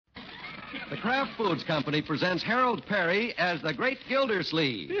The Kraft Foods Company presents Harold Perry as the Great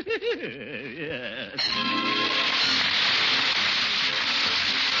Gildersleeve. Yes.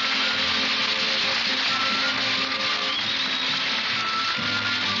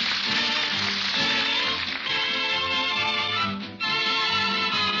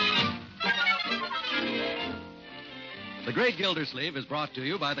 The Great Gildersleeve is brought to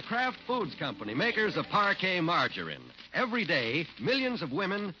you by the Kraft Foods Company, makers of Parquet margarine. Every day, millions of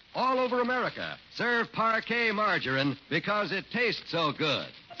women all over America serve Parquet margarine because it tastes so good.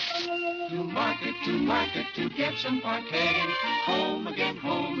 To market, to get some Parquet. Home again,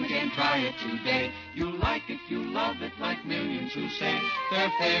 try it today. You'll like it, you'll love it, like millions who say their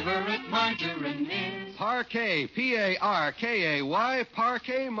favorite margarine is Parquet, P-A-R-K-A-Y,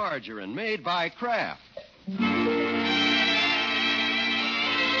 Parquet margarine, made by Kraft.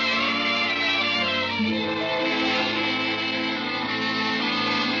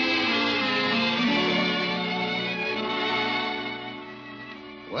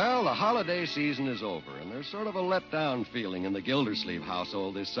 Well, the holiday season is over, and there's sort of a letdown feeling in the Gildersleeve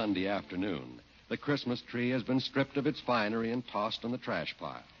household this Sunday afternoon. The Christmas tree has been stripped of its finery and tossed in the trash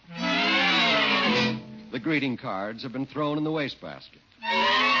pile. The greeting cards have been thrown in the wastebasket.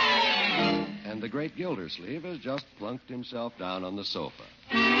 And the Great Gildersleeve has just plunked himself down on the sofa.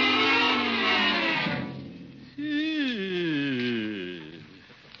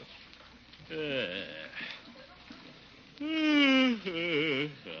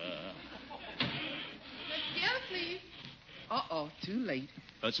 Gildersleeve. Uh-oh, too late.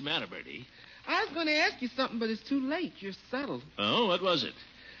 What's the matter, Bertie? I was going to ask you something, but it's too late. You're settled. Oh, what was it?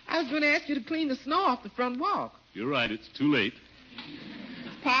 I was going to ask you to clean the snow off the front walk. You're right, it's too late.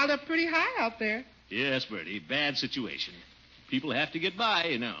 It's piled up pretty high out there. Yes, Bertie, bad situation. People have to get by,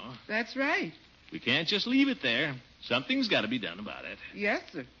 you know. That's right. We can't just leave it there. Something's got to be done about it. Yes,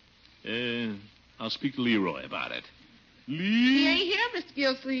 sir. I'll speak to Leroy about it. He ain't here, Mr.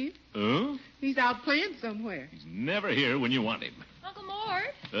 Gildersleeve. Huh? He's out playing somewhere. He's never here when you want him. Uncle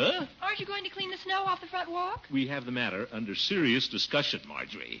Mort? Huh? Aren't you going to clean the snow off the front walk? We have the matter under serious discussion,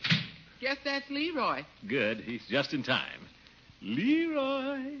 Marjorie. Guess that's Leroy. Good. He's just in time.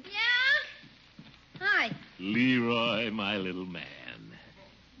 Leroy. Yeah? Hi. Leroy, my little man.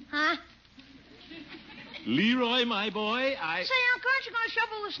 Huh? Leroy, my boy, Say, Uncle, aren't you going to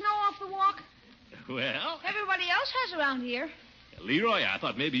shovel the snow off the walk? Well, Everybody else has around here. Leroy, I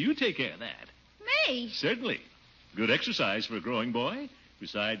thought maybe you'd take care of that. Me? Certainly. Good exercise for a growing boy.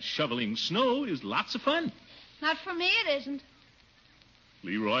 Besides, shoveling snow is lots of fun. Not for me, it isn't.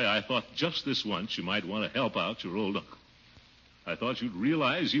 Leroy, I thought just this once you might want to help out your old uncle. I thought you'd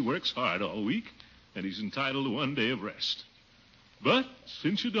realize he works hard all week, and he's entitled to one day of rest. But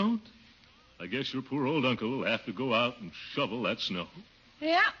since you don't, I guess your poor old uncle will have to go out and shovel that snow.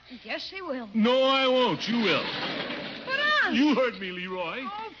 Yeah, guess he will. No, I won't. You will. But, Unc. You heard me, Leroy.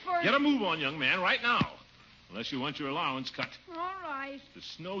 Oh, Get a move on, young man, right now. Unless you want your allowance cut. All right. The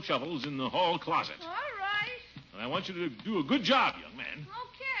snow shovel's in the hall closet. All right. And I want you to do a good job, young man.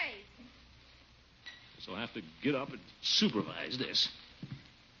 Okay. So I'll have to get up and supervise this.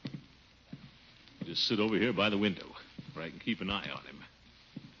 Just sit over here by the window where I can keep an eye on him.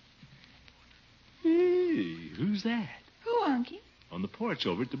 Hey, who's that? Who, Unky? On the porch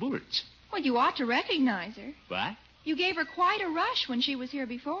over at the Bullards. Well, you ought to recognize her. What? You gave her quite a rush when she was here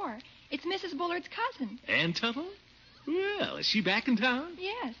before. It's Mrs. Bullard's cousin. Ann Tuttle? Well, is she back in town?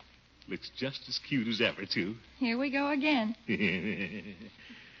 Yes. Looks just as cute as ever, too. Here we go again. Leroy.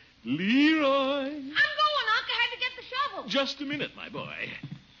 I'm going, Unc. I had to get the shovel. Just a minute, my boy.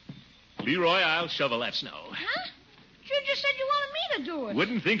 Leroy, I'll shovel that snow. Huh? You just said you wanted me to do it.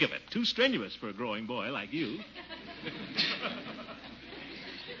 Wouldn't think of it. Too strenuous for a growing boy like you.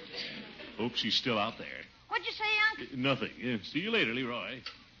 Hope she's still out there. What'd you say, Unc? Nothing. See you later, Leroy.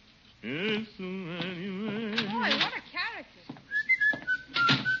 Yes, Boy, what a character.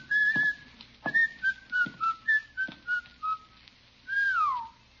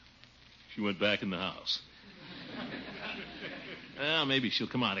 She went back in the house. Well, maybe she'll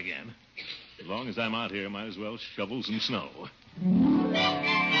come out again. As long as I'm out here, I might as well shovel some snow.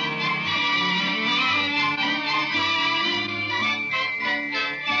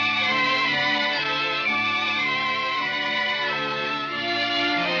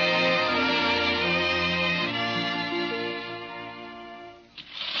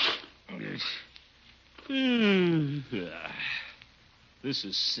 This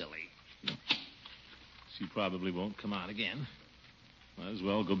is silly. She probably won't come out again. Might as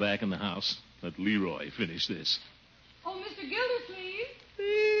well go back in the house. Let Leroy finish this. Oh, Mr.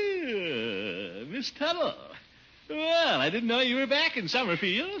 Gildersleeve. Miss Tuttle. Well, I didn't know you were back in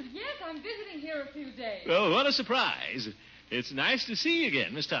Summerfield. Yes, I'm visiting here a few days. Well, what a surprise. It's nice to see you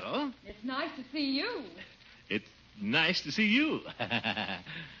again, Miss Tuttle. It's nice to see you. It's nice to see you.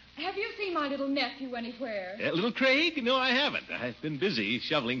 Have you seen my little nephew anywhere? Little Craig? No, I haven't. I've been busy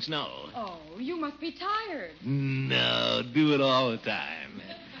shoveling snow. Oh, you must be tired. No, do it all the time.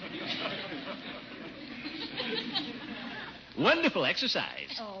 Wonderful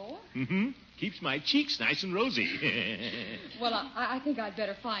exercise. Oh? Mm-hmm. Keeps my cheeks nice and rosy. Well, I think I'd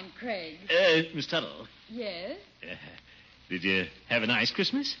better find Craig. Miss Tuttle. Yes? Did you have a nice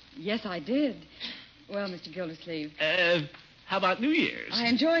Christmas? Yes, I did. Well, Mr. Gildersleeve. How about New Year's? I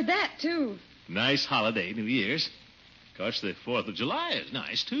enjoyed that, too. Nice holiday, New Year's. Of course, the 4th of July is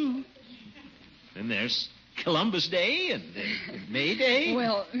nice, too. Then there's Columbus Day and May Day.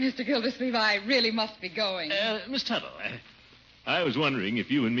 Well, Mr. Gildersleeve, I really must be going. Miss Tuttle, I was wondering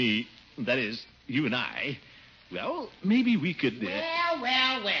if you and me, that is, you and I, well, maybe we could...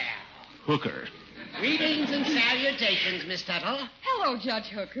 Well. Hooker. Greetings and salutations, Miss Tuttle. Hello, Judge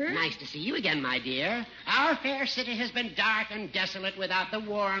Hooker. Nice to see you again, my dear. Our fair city has been dark and desolate without the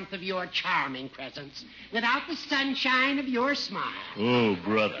warmth of your charming presence, without the sunshine of your smile. Oh,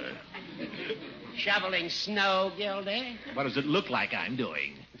 brother. Shoveling snow, Gildy. What does it look like I'm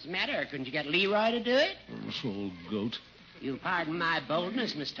doing? What's the matter? Couldn't you get Leroy to do it? This old goat. You'll pardon my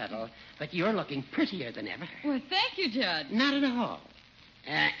boldness, Miss Tuttle, but you're looking prettier than ever. Well, thank you, Judge. Not at all.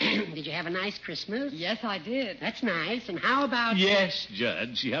 Did you have a nice Christmas? Yes, I did. That's nice. And how about... Yes,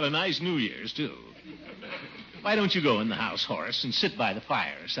 Judge. She had a nice New Year's, too. Why don't you go in the house, Horace, and sit by the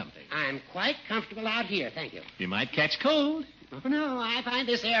fire or something? I'm quite comfortable out here, thank you. You might catch cold. Oh, no, I find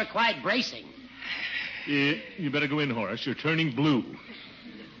this air quite bracing. You better go in, Horace. You're turning blue.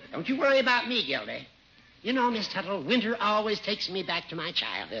 Don't you worry about me, Gildy. You know, Miss Tuttle, winter always takes me back to my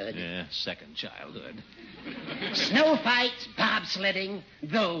childhood. Yeah, second childhood. Snow fights, bobsledding,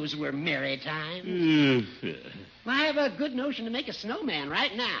 those were merry times. Well, I have a good notion to make a snowman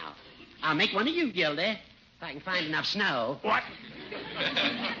right now. I'll make one of you, Gildy, if I can find enough snow. What?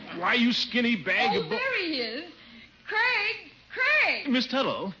 Why, you skinny bag Oh, of... there he is. Craig! Miss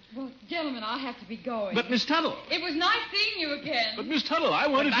Tuttle. Well, gentlemen, I'll have to be going. But, Miss Tuttle. It was nice seeing you again. But, Miss Tuttle, I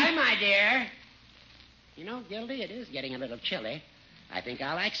wanted Goodbye, to... my dear. You know, Gildy, it is getting a little chilly. I think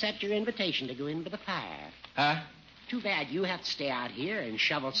I'll accept your invitation to go in by the fire. Huh? Too bad you have to stay out here and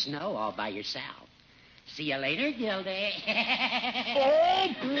shovel snow all by yourself. See you later, Gildy.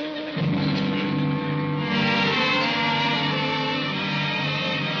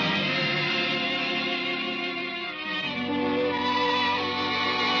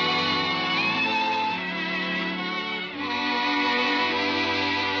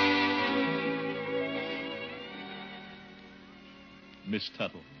 Miss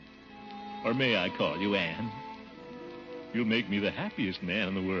Tuttle. Or may I call you Anne? You'll make me the happiest man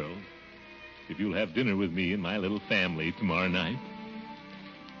in the world if you'll have dinner with me and my little family tomorrow night.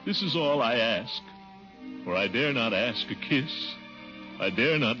 This is all I ask, for I dare not ask a kiss. I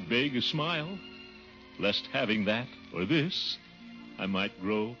dare not beg a smile, lest having that or this, I might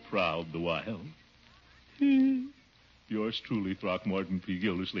grow proud the while. Yours truly, Throckmorton P.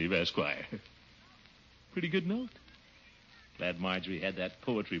 Gildersleeve, Esquire. Pretty good note. Glad Marjorie had that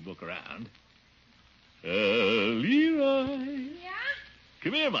poetry book around. Leroy. Yeah?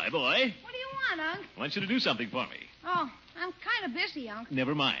 Come here, my boy. What do you want, Unc? I want you to do something for me. Oh, I'm kind of busy, Unc.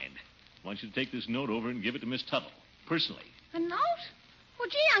 Never mind. I want you to take this note over and give it to Miss Tuttle, personally. A note? Well,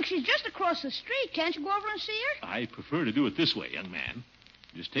 gee, Unc, she's just across the street. Can't you go over and see her? I prefer to do it this way, young man.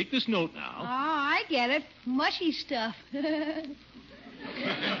 Just take this note Oh, now. I get it. Mushy stuff.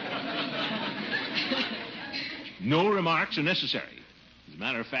 No remarks are necessary. As a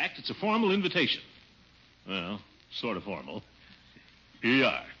matter of fact, it's a formal invitation. Well, sort of formal. Here you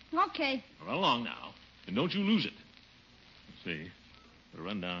are. Okay. Run along now, and don't you lose it. Let's see. We'll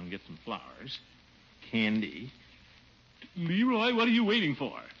run down and get some flowers. Candy. Leroy, what are you waiting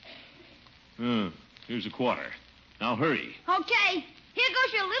for? Here's a quarter. Now hurry. Okay. Here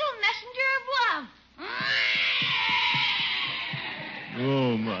goes your little messenger of love.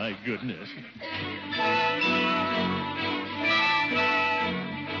 Oh, my goodness.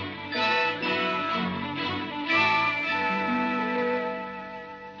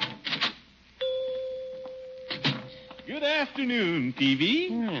 Good afternoon, TV.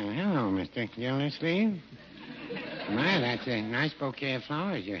 Oh, hello, Mr. Gildersleeve. My, that's a nice bouquet of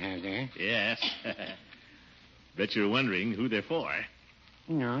flowers you have there. Yes. Bet you're wondering who they're for.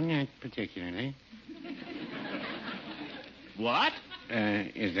 No, not particularly. What?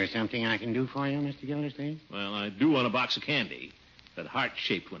 Is there something I can do for you, Mr. Gildersleeve? Well, I do want a box of candy. That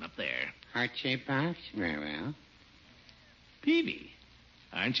heart-shaped one up there. Heart-shaped box? Very well. Peavy,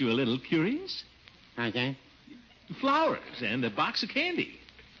 aren't you a little curious? Okay. Flowers and a box of candy.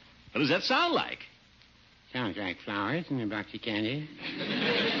 What does that sound like? Sounds like flowers and a box of candy.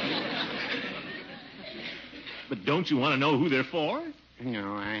 But don't you want to know who they're for?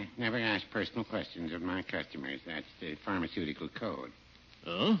 No, I never ask personal questions of my customers. That's the pharmaceutical code.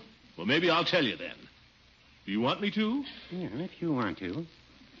 Oh? Well, maybe I'll tell you then. Do you want me to? Yeah, if you want to.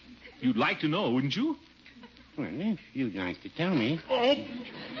 You'd like to know, wouldn't you? Well, if you'd like to tell me. Oh,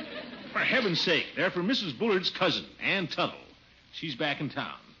 for heaven's sake, they're for Mrs. Bullard's cousin, Ann Tuttle. She's back in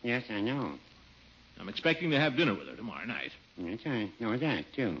town. Yes, I know. I'm expecting to have dinner with her tomorrow night. Yes, I know that,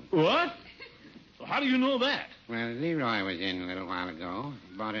 too. What? Well, how do you know that? Well, Leroy was in a little while ago.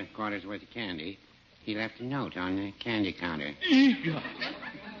 Bought a quarter's worth of candy. He left a note on the candy counter. Eega.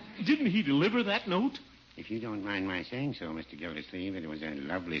 Didn't he deliver that note? If you don't mind my saying so, Mr. Gildersleeve, it was a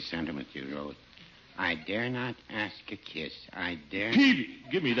lovely sentiment you wrote. I dare not ask a kiss. I dare... Peavy,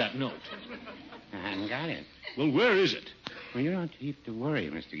 give me that note. I haven't got it. Well, where is it? Well, you don't have to worry,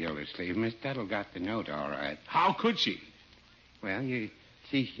 Mr. Gildersleeve. Miss Tuttle got the note all right. How could she? Well, you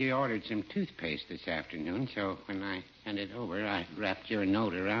see, she ordered some toothpaste this afternoon, so when I sent it over, I wrapped your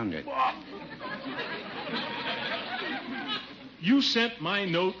note around it. What? You sent my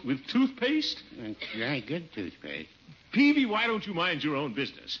note with toothpaste? It's very good toothpaste. Peavy, why don't you mind your own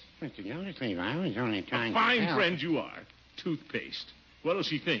business? Mr. Gildersleeve, I was only trying A fine to help. friend you are. Toothpaste. What'll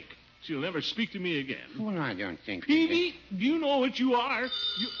she think? She'll never speak to me again. Well, I don't think... Peavy, do you know what you are? If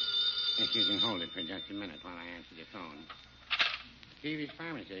you can hold it for just a minute while I answer the phone. Peavy's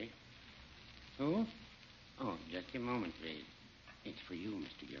Pharmacy. Who? Oh, just a moment, please. It's for you,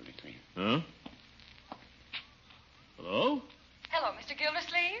 Mr. Gildersleeve. Huh? Hello? Hello, Mr.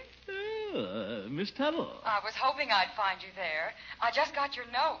 Gildersleeve. Miss Tuttle. I was hoping I'd find you there. I just got your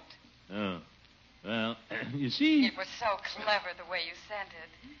note. Oh. Well, you see... It was so clever the way you sent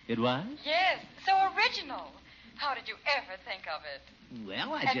it. It was? Yes, so original. How did you ever think of it?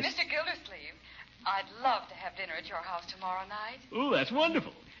 Well, And Mr. Gildersleeve, I'd love to have dinner at your house tomorrow night. Oh, that's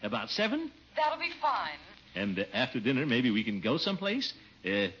wonderful. About 7? That'll be fine. And after dinner, maybe we can go someplace?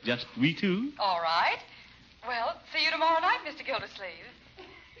 Just we two? All right. Well, see you tomorrow night, Mr. Gildersleeve.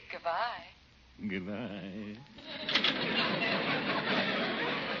 Goodbye. Goodbye.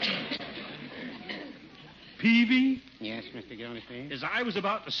 Peavy? Yes, Mr. Gildersleeve? As I was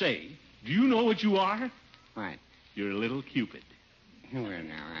about to say, do you know what you are? What? You're a little Cupid. Well,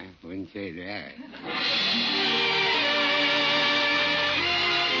 now, I wouldn't say that.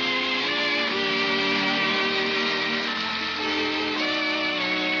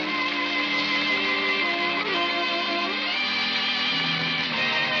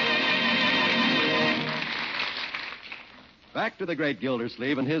 Back to the great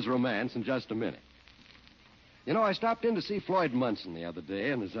Gildersleeve and his romance in just a minute. You know, I stopped in to see Floyd Munson the other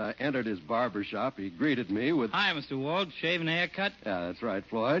day, and as I entered his barber shop, he greeted me with... Hi, Mr. Walt. Shave and haircut? Yeah, that's right,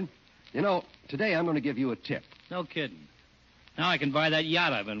 Floyd. You know, today I'm going to give you a tip. No kidding. Now I can buy that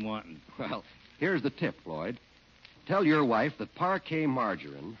yacht I've been wanting. Well, here's the tip, Floyd. Tell your wife that Parquet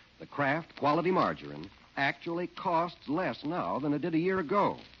margarine, the Kraft quality margarine, actually costs less now than it did a year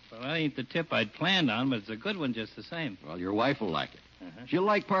ago. Well, that ain't the tip I'd planned on, but it's a good one just the same. Well, your wife will like it. Uh-huh. She'll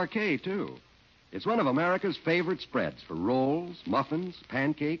like Parquet, too. It's one of America's favorite spreads for rolls, muffins,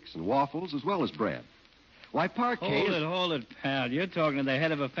 pancakes, and waffles, as well as bread. Why, Parquet... Hold it, pal. You're talking to the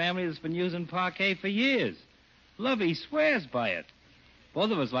head of a family that's been using Parquet for years. Lovey swears by it.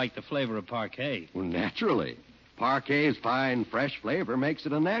 Both of us like the flavor of Parquet. Well, naturally. Parquet's fine, fresh flavor makes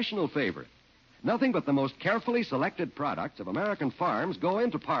it a national favorite. Nothing but the most carefully selected products of American farms go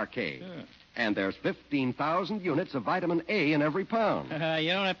into Parquet. Sure. And there's 15,000 units of vitamin A in every pound.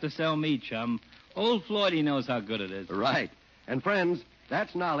 You don't have to sell me, chum. Old Floydie knows how good it is. Right. And, friends,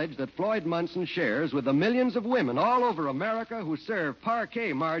 that's knowledge that Floyd Munson shares with the millions of women all over America who serve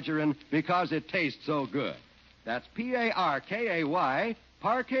Parquet margarine because it tastes so good. That's Parkay,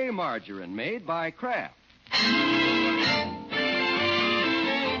 Parquet margarine, made by Kraft.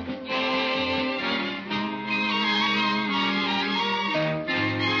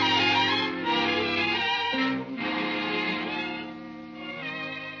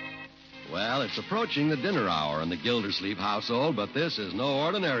 Well, it's approaching the dinner hour in the Gildersleeve household, but this is no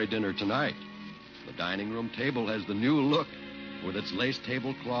ordinary dinner tonight. The dining room table has the new look, with its lace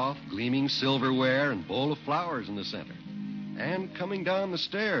tablecloth, gleaming silverware, and bowl of flowers in the center. And coming down the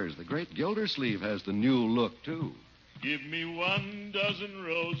stairs, the great Gildersleeve has the new look, too. Give me 12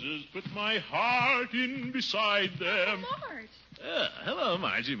 roses, put my heart in beside them. Mort. Hello,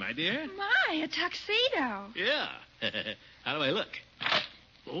 Margie, my dear. My, a tuxedo. Yeah. How do I look?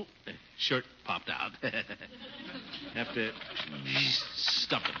 Oh, shirt popped out. Have to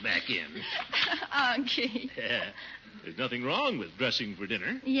stuff it back in. Unky. There's nothing wrong with dressing for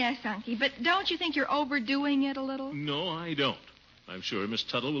dinner. Yes, Unky, but don't you think you're overdoing it a little? No, I don't. I'm sure Miss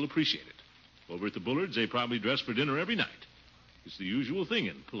Tuttle will appreciate it. Over at the Bullards, they probably dress for dinner every night. It's the usual thing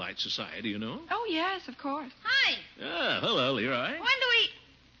in polite society, you know. Oh, yes, of course. Hi. Ah, hello, Leroy. When do we...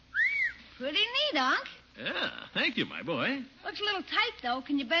 Pretty neat, Unc. Yeah, thank you, my boy. Looks a little tight, though.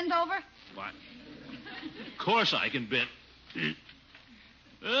 Can you bend over? What? Of course I can bend.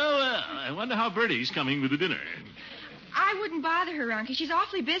 Well, I wonder how Bertie's coming with the dinner. I wouldn't bother her, Unky. She's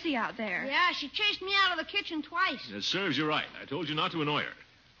awfully busy out there. Yeah, she chased me out of the kitchen twice. It serves you right. I told you not to annoy her.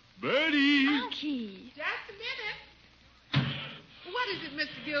 Bertie! Unky. Just a minute. What is it,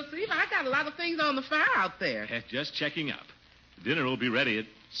 Mr. Gildersleeve? I got a lot of things on the fire out there. Just checking up. Dinner will be ready at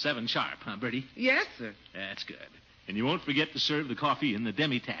 7 sharp, huh, Bertie? Yes, sir. That's good. And you won't forget to serve the coffee in the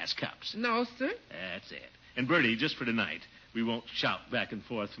demi-tasse cups. No, sir. That's it. And Bertie, just for tonight, we won't shout back and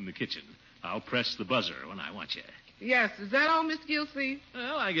forth from the kitchen. I'll press the buzzer when I want you. Yes, is that all, Mr. Gildersleeve?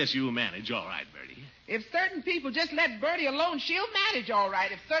 Well, I guess you'll manage all right, Bertie. If certain people just let Bertie alone, she'll manage all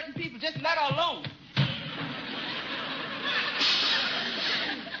right. If certain people just let her alone.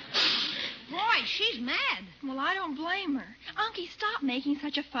 Boy, she's mad. Well, I don't blame her. Unky, stop making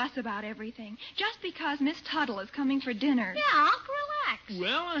such a fuss about everything. Just because Miss Tuttle is coming for dinner. Yeah, Unc, relax.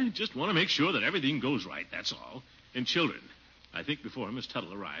 Well, I just want to make sure that everything goes right, that's all. And children, I think before Miss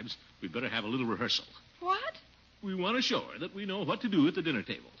Tuttle arrives, we'd better have a little rehearsal. What? We want to show her that we know what to do at the dinner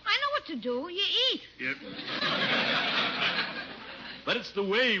table. I know what to do. You eat. Yep. But it's the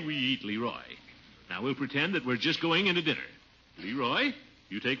way we eat, Leroy. Now, we'll pretend that we're just going into dinner. Leroy,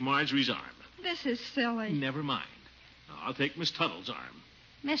 you take Marjorie's arm. This is silly. Never mind. I'll take Miss Tuttle's arm.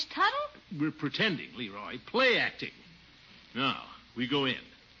 Miss Tuttle? We're pretending, Leroy. Play acting. Now, we go in.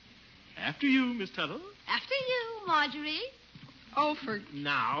 After you, Miss Tuttle. After you, Marjorie. Oh, for...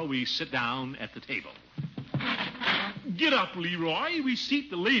 Now we sit down at the table. Get up, Leroy. We seat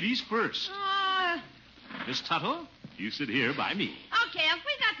the ladies first. Miss Tuttle, you sit here by me. Okay, Unc,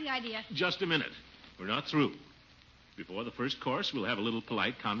 we got the idea. Just a minute. We're not through. Before the first course, we'll have a little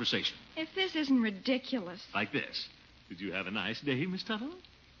polite conversation. If this isn't ridiculous. Like this. Did you have a nice day, Miss Tuttle?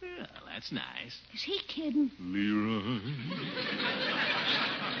 Well, that's nice. Is he kidding? Leroy.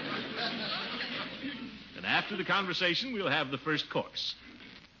 And after the conversation, we'll have the first course.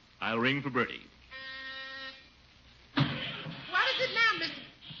 I'll ring for Bertie. What is it now, Mr.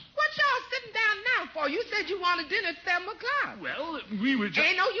 What y'all sitting down now for? You said you wanted dinner at 7 o'clock. Well, we were just...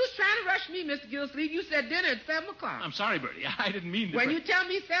 Ain't no use trying to rush me, Mr. Gildersleeve. You said dinner at 7 o'clock. I'm sorry, Bertie. I didn't mean to... When you tell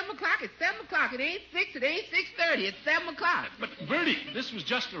me 7 o'clock, it's 7 o'clock. It ain't 6, it ain't 6:30. It's 7 o'clock. But, Bertie, this was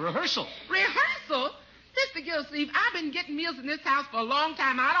just a rehearsal. Rehearsal? Mr. Gildersleeve, I've been getting meals in this house for a long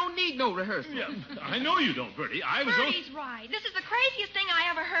time. I don't need no rehearsal. Yeah, I know you don't, Bertie. I was... Bertie's right. This is the craziest thing I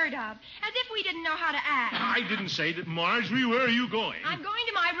ever heard of. As if we didn't know how to act. I didn't say that. Marjorie, where are you going? I'm going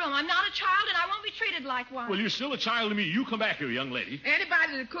to my room. I'm not a child, and I won't be treated like one. Well, you're still a child to me. You come back here, young lady.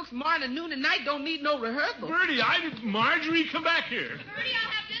 Anybody that cooks morning, noon, and night don't need no rehearsal. Bertie, Marjorie, come back here. Bertie,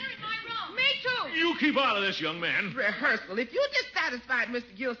 I'll have dinner in my room. Me too. You keep out of this, young man. Rehearsal. If you're dissatisfied,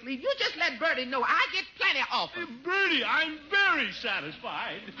 Mr. Gildersleeve, you just let Bertie know. I get plenty of offers. Bertie, I'm very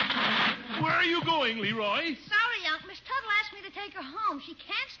satisfied. Where are you going, Leroy? Sorry, Unc. Miss Tuttle asked me to take her home. She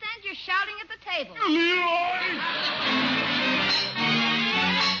can't stand your shouting at the table. Leroy!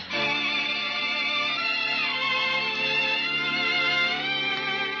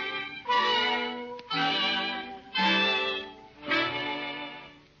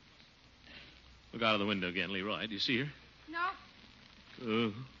 Look out of the window again, Leroy. Do you see her? No.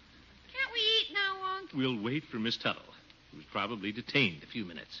 Can't we eat now, Unc? We'll wait for Miss Tuttle, who's probably detained a few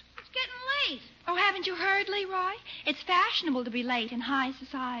minutes. It's getting late. Oh, haven't you heard, Leroy? It's fashionable to be late in high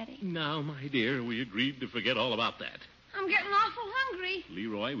society. Now, my dear, we agreed to forget all about that. I'm getting awful hungry.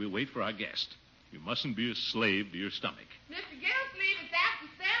 Leroy, we'll wait for our guest. You mustn't be a slave to your stomach. Mr. Gildersleeve, it's after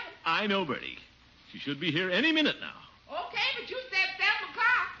 7. I know, Bertie. She should be here any minute now. Okay, but you said 7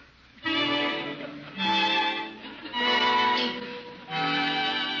 o'clock.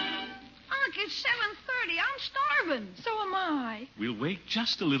 Unc, it's 7:30. I'm starving. So am I. We'll wait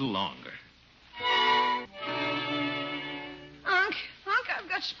just a little longer. Unc, I've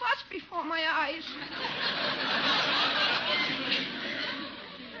got spots before my eyes.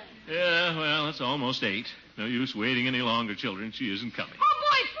 Yeah, well, it's almost 8. No use waiting any longer, children. She isn't coming. Oh,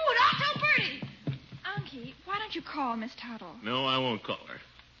 boy, food. I'll tell Bertie. Unky, why don't you call Miss Tuttle? No, I won't call her.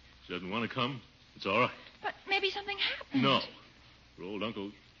 She doesn't want to come. It's all right. But maybe something happened. No. Her old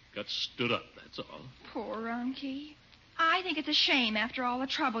uncle got stood up, that's all. Poor Unky. I think it's a shame after all the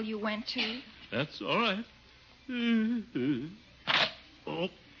trouble you went to. That's all right. Oh,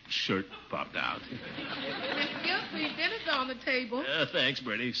 shirt popped out. Miss Gildersleeve, dinner's on the table. Thanks,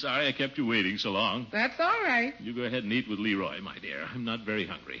 Bertie. Sorry I kept you waiting so long. That's all right. You go ahead and eat with Leroy, my dear. I'm not very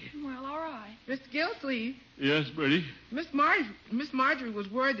hungry. Well, all right. Mr. Gildersleeve, Yes, Bertie? Miss Marjorie was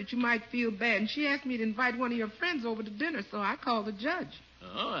worried that you might feel bad, and she asked me to invite one of your friends over to dinner, so I called the judge.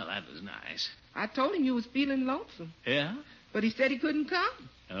 Oh, well, that was nice. I told him you was feeling lonesome, Yeah? but he said he couldn't come.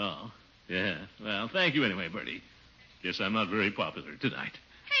 Oh, yeah. Well, thank you anyway, Bertie. Guess I'm not very popular tonight.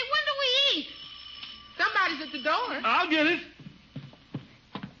 Hey, when do we eat? Somebody's at the door. I'll get it.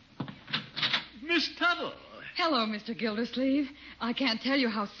 Miss Tuttle. Hello, Mr. Gildersleeve. I can't tell you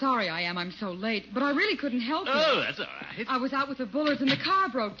how sorry I am I'm so late, but I really couldn't help it. Oh, that's all right. I was out with the Bullards and the car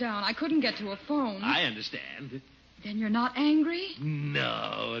broke down. I couldn't get to a phone. I understand. Then you're not angry?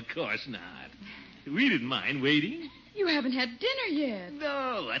 No, of course not. We didn't mind waiting. You haven't had dinner yet.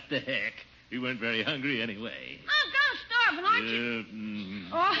 No, what the heck. We weren't very hungry anyway. I'm kind of starving, aren't you?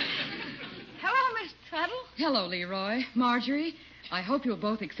 Oh, hello, Miss Tuttle. Hello, Leroy. Marjorie, I hope you'll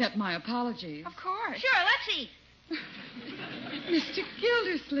both accept my apologies. Of course. Sure, let's eat. Mr.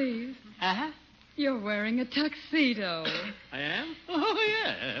 Gildersleeve, Uh-huh. you're wearing a tuxedo. I am? Oh,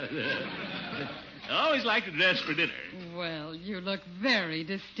 yeah. I always like to dress for dinner. Well, you look very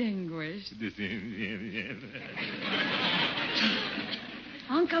distinguished.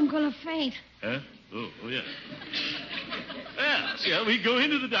 Unc, I'm going to faint. Huh? Oh, yeah. Well, shall we go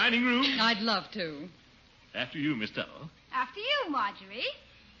into the dining room? I'd love to. After you, Miss Tuttle. After you, Marjorie.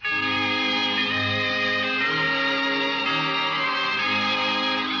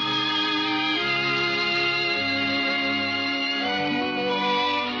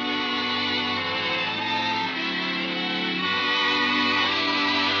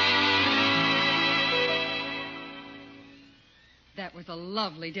 That was a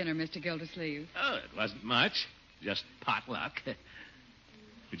lovely dinner, Mr. Gildersleeve. Oh, it wasn't much. Just potluck.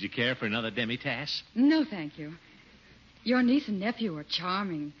 Would you care for another demi-tasse? No, thank you. Your niece and nephew are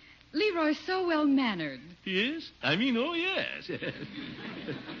charming. Leroy's so well-mannered. He is? I mean, oh, yes.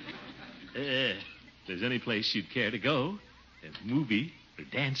 If there's any place you'd care to go, a movie or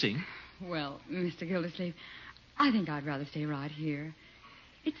dancing. Well, Mr. Gildersleeve, I think I'd rather stay right here.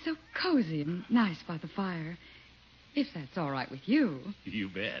 It's so cozy and nice by the fire. If that's all right with you. You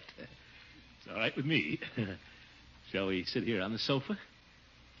bet. It's all right with me. Shall we sit here on the sofa?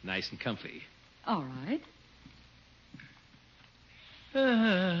 Nice and comfy. All right.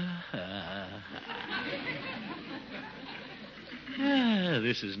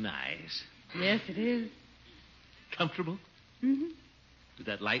 This is nice. Yes, it is. Comfortable? Mm-hmm. Does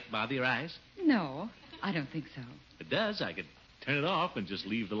that light bother your eyes? No, I don't think so. It does. I could turn it off and just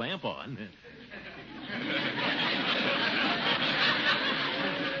leave the lamp on.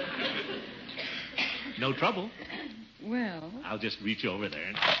 No trouble. Well. I'll just reach over there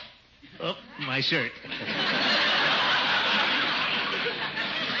and... Oh, my shirt.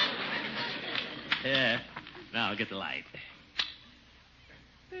 Yeah. Now I'll get the light.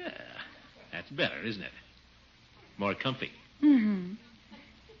 Yeah. That's better, isn't it? More comfy. Mm-hmm.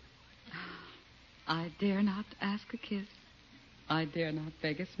 I dare not ask a kiss. I dare not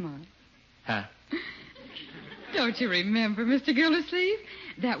beg a smile. Huh? Don't you remember, Mr. Gildersleeve?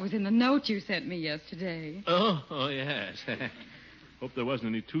 That was in the note you sent me yesterday. Oh, yes. Hope there wasn't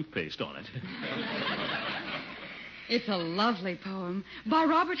any toothpaste on it. It's a lovely poem by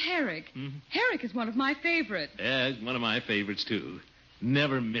Robert Herrick. Mm-hmm. Herrick is one of my favorites. Yeah, it's one of my favorites, too.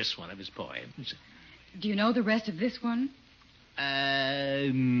 Never miss one of his poems. Do you know the rest of this one?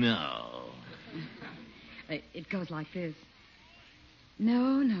 No. It goes like this.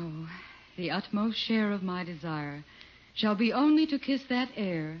 No, no. The utmost share of my desire shall be only to kiss that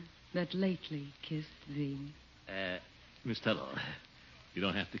air that lately kissed thee. Miss Tuttle, you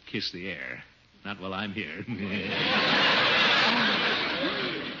don't have to kiss the air. Not while I'm here.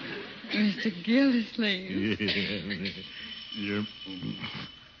 Mr. Gildersleeve.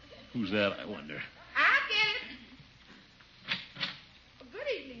 Who's that, I wonder? I'll get it. Good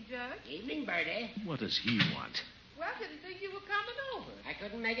evening, Judge. Evening, Bertie. What does he want? Well, I didn't think you were coming over. I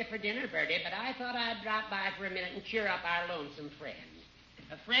couldn't make it for dinner, Bertie, but I thought I'd drop by for a minute and cheer up our lonesome friend.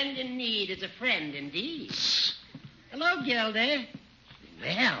 A friend in need is a friend indeed. Hello, Gildy.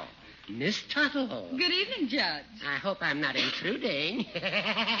 Well, Miss Tuttle. Good evening, Judge. I hope I'm not intruding.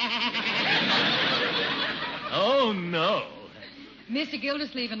 Oh, no. Mr.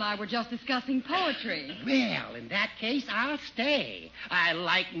 Gildersleeve and I were just discussing poetry. Well, in that case, I'll stay. I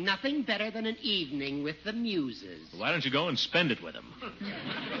like nothing better than an evening with the muses. Why don't you go and spend it with him?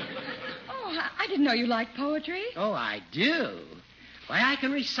 Oh, I didn't know you liked poetry. Oh, I do. Why, I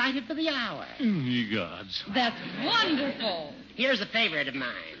can recite it for the hour. Ye gods. That's wonderful. Here's a favorite of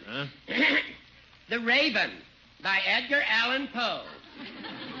mine. Huh? The Raven by Edgar Allan Poe.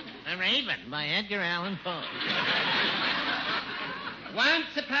 The Raven by Edgar Allan Poe.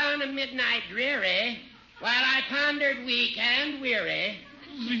 Once upon a midnight dreary, while I pondered weak and weary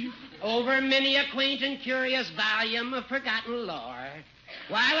over many a quaint and curious volume of forgotten lore,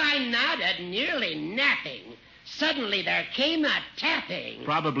 while I nodded, nearly napping, suddenly there came a tapping.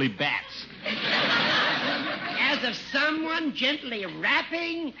 Probably bats. As of someone gently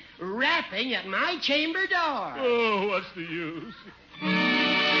rapping at my chamber door. Oh, what's the use?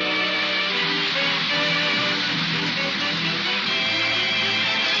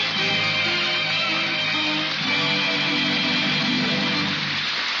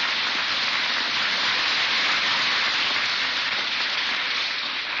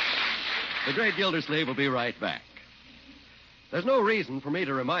 The great Gildersleeve will be right back. There's no reason for me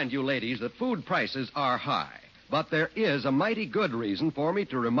to remind you ladies that food prices are high, but there is a mighty good reason for me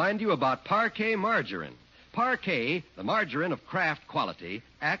to remind you about Parquet margarine. Parquet, the margarine of Kraft quality,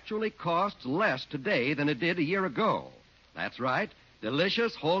 actually costs less today than it did a year ago. That's right.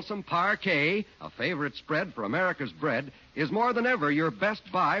 Delicious, wholesome Parquet, a favorite spread for America's bread, is more than ever your best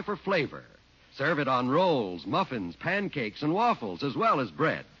buy for flavor. Serve it on rolls, muffins, pancakes, and waffles, as well as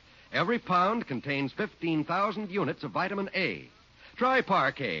bread. Every pound contains 15,000 units of vitamin A. Try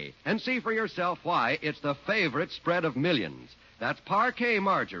Parquet and see for yourself why it's the favorite spread of millions. That's Parquet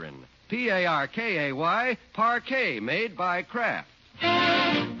margarine. Parkay, Parquet, made by Kraft.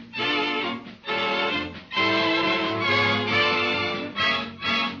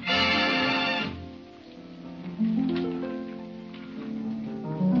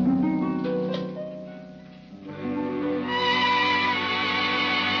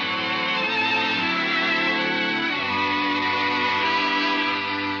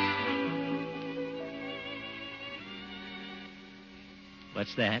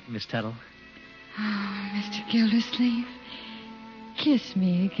 What's that, Miss Tuttle? Oh, Mr. Gildersleeve, kiss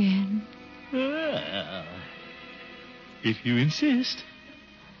me again. Well, if you insist.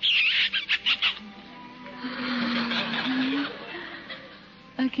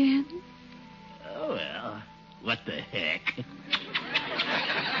 Again? Oh, well, what the heck?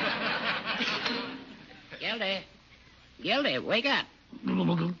 Gildy, wake up.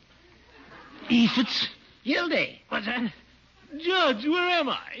 Ephits. Gildy. What's that? Judge, where am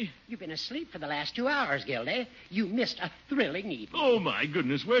I? You've been asleep for the last 2 hours, Gildy. You missed a thrilling evening. Oh, my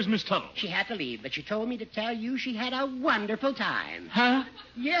goodness. Where's Miss Tuttle? She had to leave, but she told me to tell you she had a wonderful time. Huh?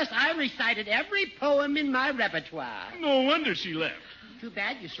 Yes, I recited every poem in my repertoire. No wonder she left. Too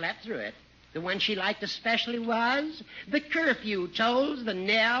bad you slept through it. The one she liked especially was the curfew tolls the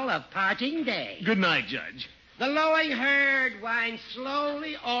knell of parting day. Good night, Judge. The lowing herd winds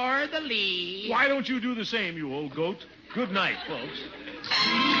slowly o'er the lea. Why don't you do the same, you old goat? Good night, folks.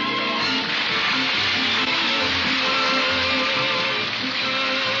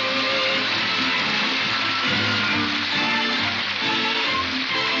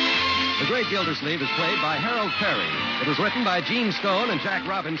 The Great Gildersleeve is played by Harold Perry. It was written by Gene Stone and Jack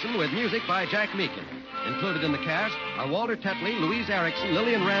Robinson with music by Jack Meakin. Included in the cast are Walter Tetley, Louise Erickson,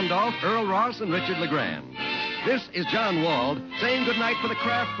 Lillian Randolph, Earl Ross, and Richard LeGrand. This is John Wald saying goodnight for the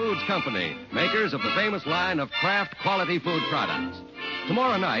Kraft Foods Company, makers of the famous line of Kraft quality food products.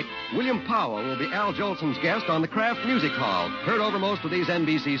 Tomorrow night, William Powell will be Al Jolson's guest on the Kraft Music Hall, heard over most of these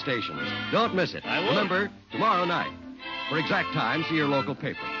NBC stations. Don't miss it. I won't. Remember, tomorrow night. For exact time, see your local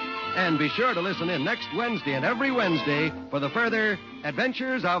paper. And be sure to listen in next Wednesday and every Wednesday for the further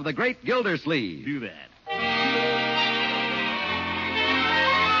adventures of the Great Gildersleeve. Do that.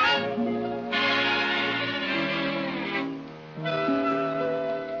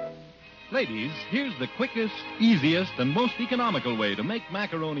 Ladies, here's the quickest, easiest, and most economical way to make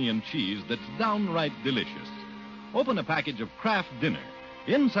macaroni and cheese that's downright delicious. Open a package of Kraft Dinner.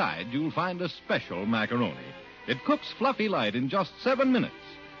 Inside, you'll find a special macaroni. It cooks fluffy light in just 7 minutes.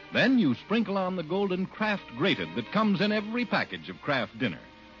 Then you sprinkle on the golden Kraft grated that comes in every package of Kraft Dinner.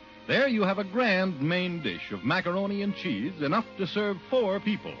 There you have a grand main dish of macaroni and cheese, enough to serve 4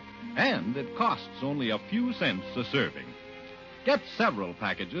 people. And it costs only a few cents a serving. Get several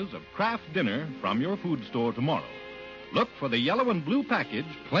packages of Kraft Dinner from your food store tomorrow. Look for the yellow and blue package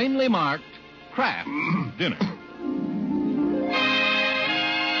plainly marked Kraft Dinner.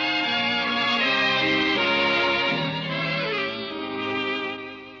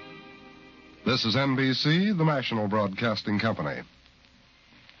 This is NBC, the national broadcasting company.